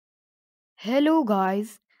Hello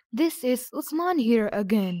guys, this is Usman here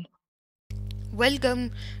again.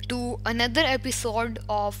 Welcome to another episode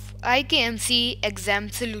of IKMC Exam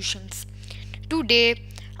Solutions. Today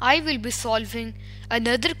I will be solving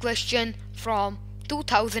another question from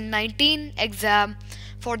 2019 exam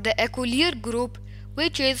for the Ecolier group,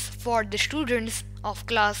 which is for the students of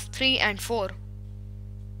class 3 and 4.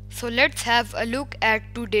 So let's have a look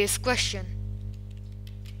at today's question.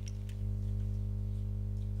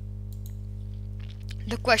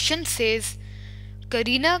 The question says,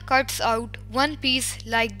 Karina cuts out one piece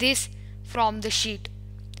like this from the sheet.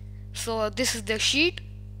 So this is the sheet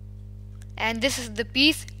and this is the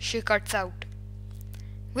piece she cuts out.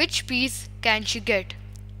 Which piece can she get?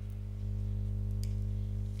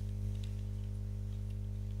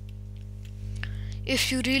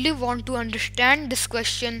 If you really want to understand this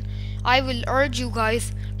question, I will urge you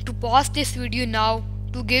guys to pause this video now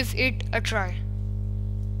to give it a try.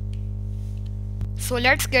 So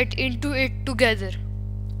let's get into it together.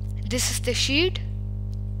 This is the sheet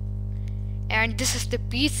and this is the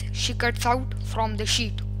piece she cuts out from the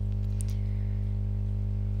sheet.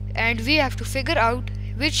 And we have to figure out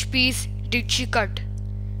which piece did she cut.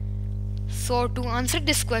 So to answer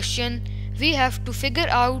this question, we have to figure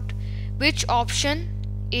out which option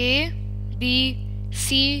A, B,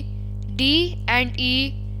 C, D and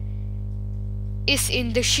E is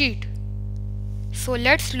in the sheet. So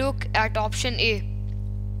let's look at option A.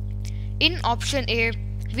 In option A,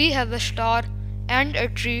 we have a star and a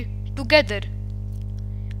tree together.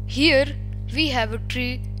 Here we have a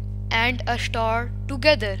tree and a star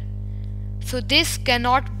together. So this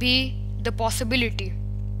cannot be the possibility.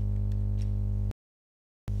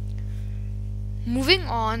 Moving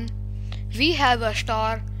on, we have a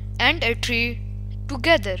star and a tree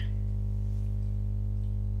together.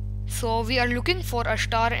 So we are looking for a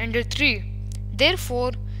star and a tree.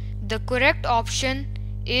 Therefore, the correct option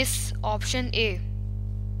is option A.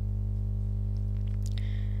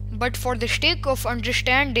 But for the sake of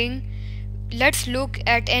understanding, let's look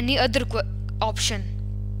at any other option.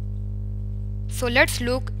 So let's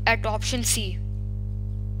look at option C.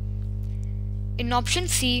 In option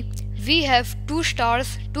C, we have two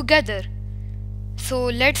stars together. So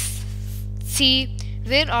let's see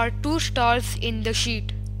where are two stars in the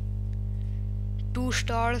sheet. Two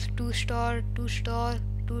stars, two stars, two stars,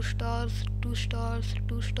 two stars, two stars,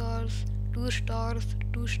 two stars, two stars,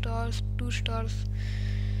 two stars, two stars.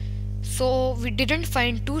 So we didn't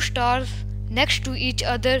find two stars next to each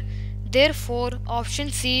other. Therefore, option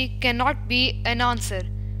C cannot be an answer.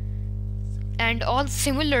 And all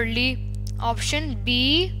similarly, option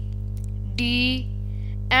B, D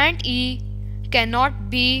and E cannot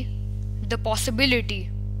be the possibility.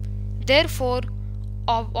 Therefore,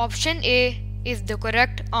 option A is the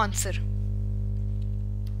correct answer.